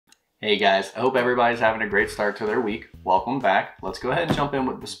Hey guys, I hope everybody's having a great start to their week. Welcome back. Let's go ahead and jump in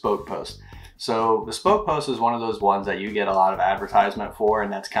with Bespoke Post. So Bespoke Post is one of those ones that you get a lot of advertisement for,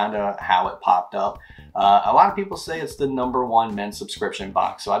 and that's kind of how it popped up. A lot of people say it's the #1 men's subscription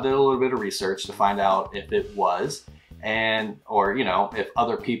box. So I did a little bit of research to find out if it was, or if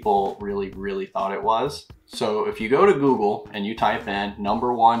other people really thought it was. So if you go to Google and you type in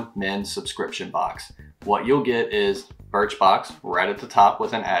 #1 men's subscription box, what you'll get is Birchbox right at the top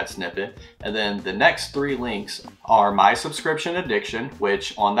with an ad snippet. And then the next 3 links are My Subscription Addiction,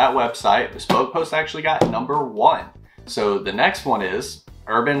 which on that website, Bespoke Post actually got #1. So the next one is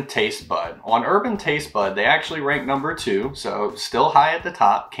Urban Taste Bud. On Urban Taste Bud, they actually rank #2, so still high at the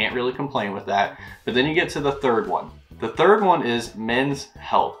top, can't really complain with that. But then you get to the third one. The third one is Men's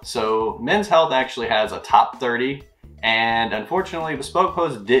Health. So Men's Health actually has a top 30, and unfortunately Bespoke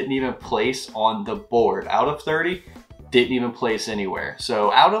Post didn't even place on the board. Out of 30, didn't even place anywhere.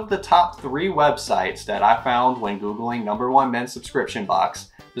 So out of the top 3 websites that I found when Googling #1 men's subscription box,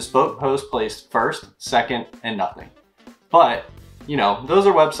 Bespoke Post placed first, second, and nothing. But, those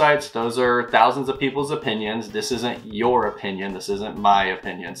are websites, those are thousands of people's opinions. This isn't your opinion, this isn't my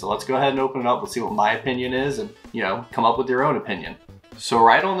opinion. So let's go ahead and open it up, let's see what my opinion is, and, come up with your own opinion. So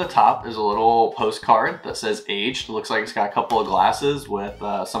right on the top is a little postcard that says aged. It looks like it's got a couple of glasses with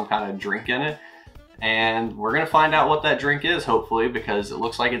some kind of drink in it. And we're gonna find out what that drink is, hopefully, because it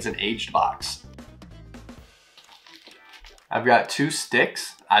looks like it's an aged box. I've got 2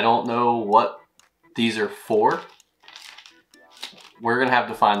 sticks. I don't know what these are for. We're gonna have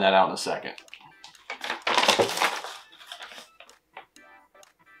to find that out in a second.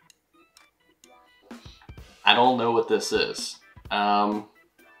 I don't know what this is.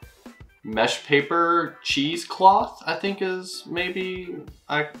 Mesh paper cheesecloth, I think, is maybe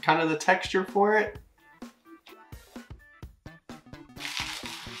kind of the texture for it.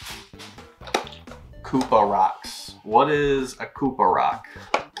 Koopa Rocks. What is a Koopa Rock?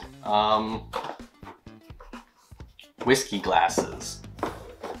 Whiskey glasses.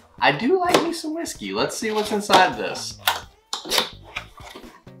 I do like me some whiskey. Let's see what's inside this.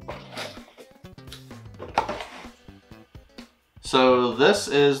 So this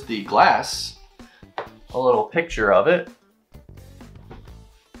is the glass. A little picture of it.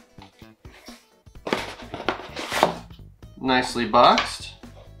 Nicely boxed.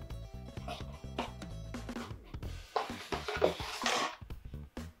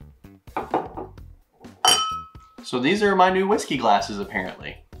 So these are my new whiskey glasses,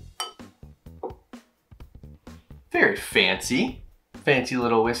 apparently. Very fancy. Fancy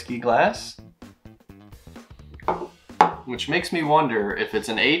little whiskey glass. Which makes me wonder if it's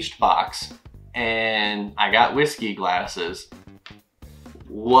an aged box and I got whiskey glasses.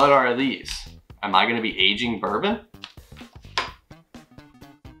 What are these? Am I gonna be aging bourbon?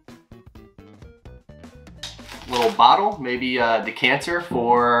 Little bottle, maybe a decanter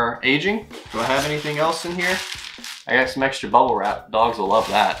for aging. Do I have anything else in here? I got some extra bubble wrap. Dogs will love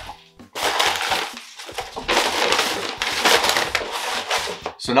that.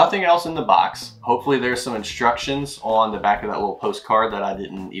 So nothing else in the box. Hopefully there's some instructions on the back of that little postcard that I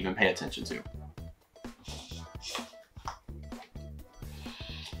didn't even pay attention to.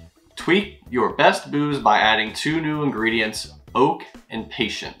 Tweak your best booze by adding 2 new ingredients, oak and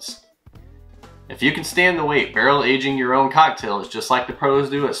patience. If you can stand the wait, barrel aging your own cocktails just like the pros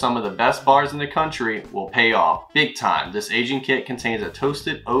do at some of the best bars in the country will pay off big time. This aging kit contains a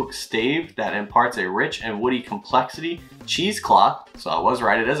toasted oak stave that imparts a rich and woody complexity, cheesecloth, so I was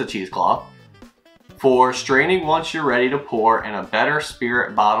right, it is a cheesecloth, for straining once you're ready to pour, and a better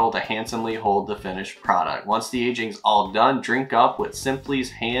spirit bottle to handsomely hold the finished product. Once the aging's all done, drink up with Simply's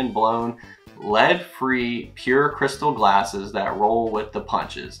hand-blown, lead-free, pure crystal glasses that roll with the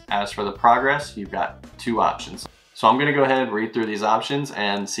punches. As for the progress, you've got 2 options. So I'm gonna go ahead and read through these options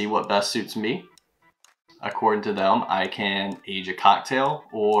and see what best suits me. According to them, I can age a cocktail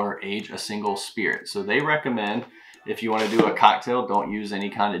or age a single spirit. So they recommend if you wanna do a cocktail, don't use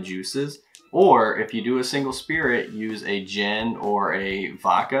any kind of juices. Or if you do a single spirit, use a gin or a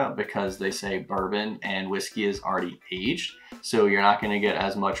vodka, because they say bourbon and whiskey is already aged, so you're not gonna get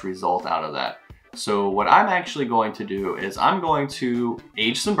as much result out of that. So what I'm actually going to do is I'm going to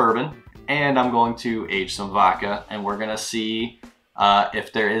age some bourbon and I'm going to age some vodka, and we're gonna see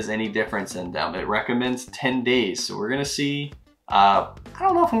if there is any difference in them. It recommends 10 days, so we're gonna see. I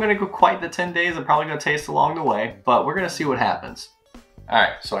don't know if I'm gonna go quite the 10 days. I'm probably gonna taste along the way, but we're gonna see what happens. All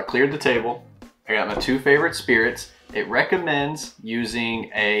right, so I cleared the table. I got my 2 favorite spirits. It recommends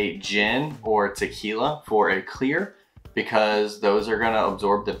using a gin or tequila for a clear, because those are gonna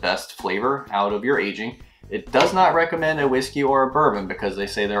absorb the best flavor out of your aging. It does not recommend a whiskey or a bourbon because they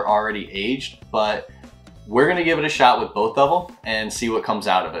say they're already aged, but we're gonna give it a shot with both of them and see what comes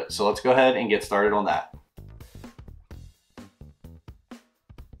out of it. So let's go ahead and get started on that.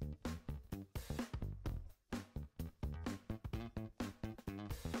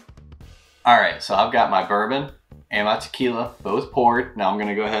 All right, so I've got my bourbon and my tequila both poured. Now I'm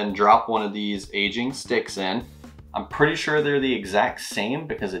gonna go ahead and drop one of these aging sticks in. I'm pretty sure they're the exact same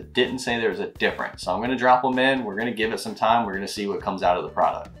because it didn't say there was a difference. So I'm gonna drop them in, we're gonna give it some time, we're gonna see what comes out of the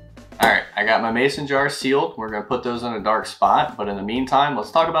product. All right, I got my mason jars sealed. We're gonna put those in a dark spot, but in the meantime,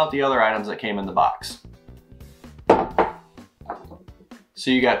 let's talk about the other items that came in the box. So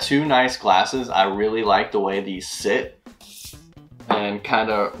you got two nice glasses. I really like the way these sit and kind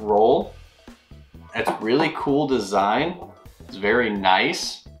of roll. It's really cool design. It's very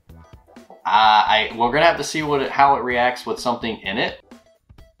nice. We're gonna have to see how it reacts with something in it.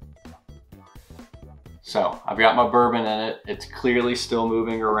 So I've got my bourbon in it. It's clearly still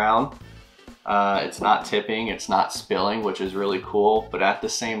moving around. It's not tipping, it's not spilling, which is really cool. But at the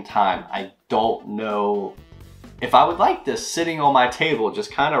same time, I don't know if I would like this sitting on my table,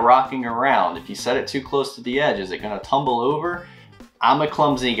 just kind of rocking around. If you set it too close to the edge, is it gonna tumble over? I'm a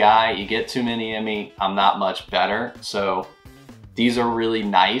clumsy guy. You get too many in me, I'm not much better. So these are really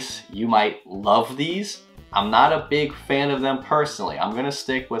nice. You might love these. I'm not a big fan of them personally. I'm gonna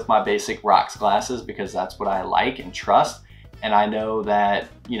stick with my basic rocks glasses because that's what I like and trust. And I know that,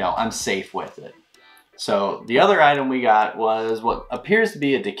 you know, I'm safe with it. So the other item we got was what appears to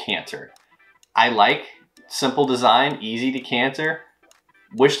be a decanter. I like simple design, easy decanter.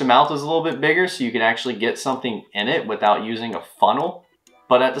 Wish the mouth was a little bit bigger so you can actually get something in it without using a funnel.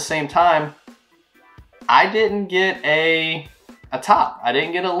 But at the same time, I didn't get a top. I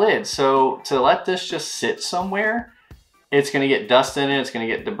didn't get a lid. So to let this just sit somewhere, it's gonna get dust in it, it's gonna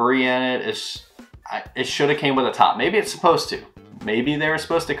get debris in it. It should have came with a top. Maybe it's supposed to. Maybe they were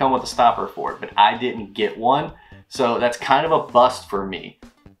supposed to come with a stopper for it, but I didn't get one. So that's kind of a bust for me.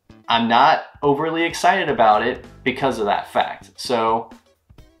 I'm not overly excited about it because of that fact. So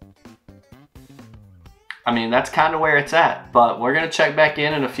I mean, that's kind of where it's at, but we're gonna check back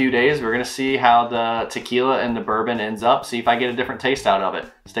in a few days. We're gonna see how the tequila and the bourbon ends up, see if I get a different taste out of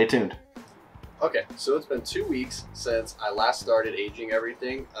it. Stay tuned. Okay, so it's been 2 weeks since I last started aging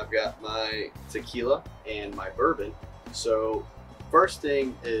everything. I've got my tequila and my bourbon. So first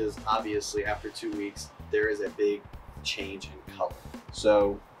thing is obviously after 2 weeks, there is a big change in color.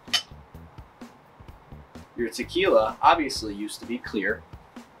 So your tequila obviously used to be clear.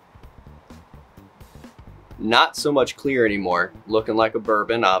 Not so much clear anymore, looking like a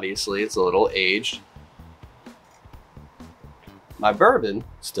bourbon. Obviously it's a little aged. My bourbon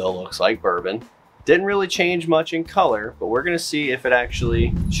still looks like bourbon. Didn't really change much in color, but we're gonna see if it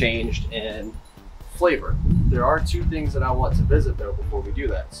actually changed in flavor. There are two things that I want to visit though before we do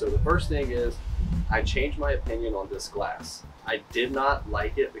that. So the first thing is I changed my opinion on this glass. I did not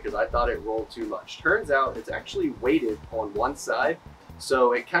like it because I thought it rolled too much. Turns out it's actually weighted on one side,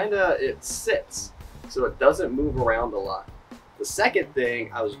 so it sits. So it doesn't move around a lot. The second thing,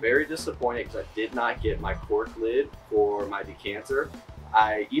 I was very disappointed because I did not get my cork lid for my decanter.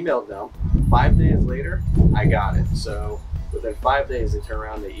 I emailed them. 5 days later, I got it. So within 5 days, they turned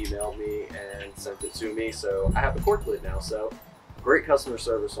around, they emailed me and sent it to me. So I have the cork lid now. So great customer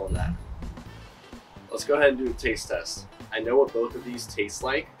service on that. Let's go ahead and do a taste test. I know what both of these taste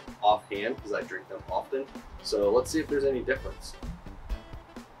like offhand because I drink them often. So let's see if there's any difference.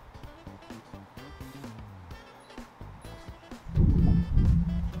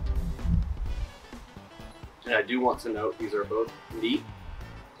 And I do want to note these are both neat,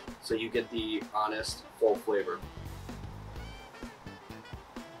 so you get the honest, full flavor.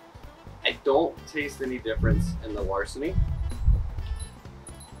 I don't taste any difference in the larceny.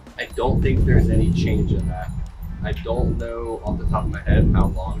 I don't think there's any change in that. I don't know off the top of my head how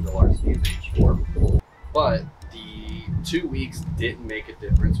long the larceny is aged for, but the 2 weeks didn't make a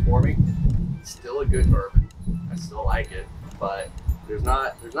difference for me. It's still a good bourbon. I still like it, but there's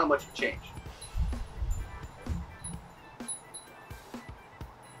not much of a change.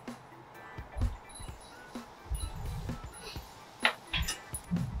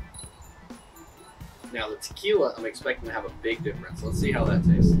 Now the tequila, I'm expecting to have a big difference. Let's see how that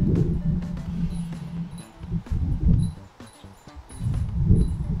tastes.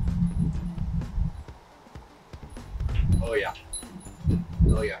 Oh yeah.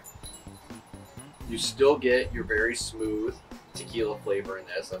 Oh yeah. You still get your very smooth tequila flavor in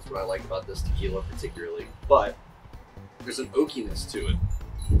this. That's what I like about this tequila particularly. But there's an oakiness to it.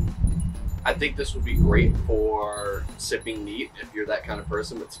 I think this would be great for sipping neat if you're that kind of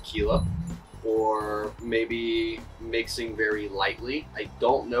person with tequila. or maybe mixing very lightly. I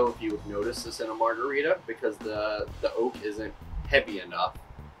don't know if you would notice this in a margarita because the oak isn't heavy enough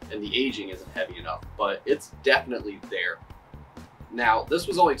and the aging isn't heavy enough, but it's definitely there. Now, this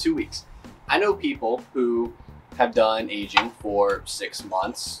was only 2 weeks. I know people who have done aging for 6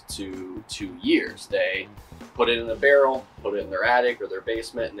 months to 2 years. They put it in a barrel, put it in their attic or their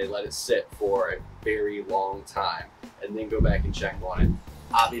basement, and they let it sit for a very long time and then go back and check on it.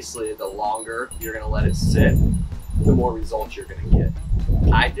 Obviously, the longer you're gonna let it sit, the more results you're gonna get.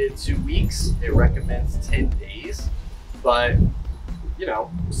 I did 2 weeks. It recommends 10 days, but you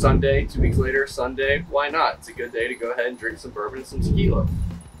know, Sunday, 2 weeks later, Sunday, why not? It's a good day to go ahead and drink some bourbon and some tequila.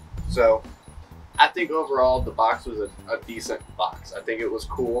 So I think overall the box was a decent box. I think it was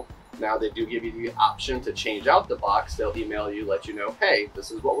cool. Now they do give you the option to change out the box. They'll email you, let you know, hey, this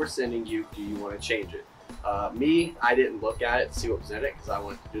is what we're sending you. Do you want to change it? Me, I didn't look at it to see what was in it because I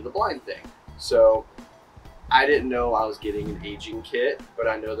wanted to do the blind thing. So I didn't know I was getting an aging kit, but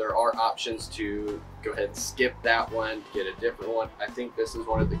I know there are options to go ahead and skip that one, get a different one. I think this is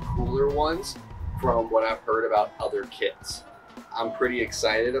one of the cooler ones from what I've heard about other kits. I'm pretty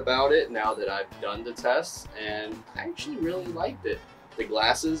excited about it now that I've done the tests, and I actually really liked it. The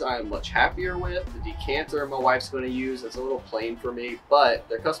glasses I am much happier with. The decanter my wife's going to use, it's a little plain for me, but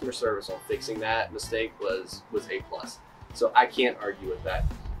their customer service on fixing that mistake was A+. So I can't argue with that.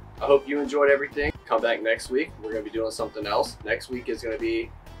 I hope you enjoyed everything. Come back next week. We're going to be doing something else. Next week is going to be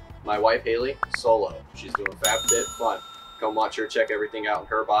my wife Haley solo. She's doing FabFitFun. Come watch her check everything out in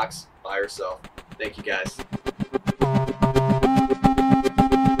her box by herself. Thank you guys.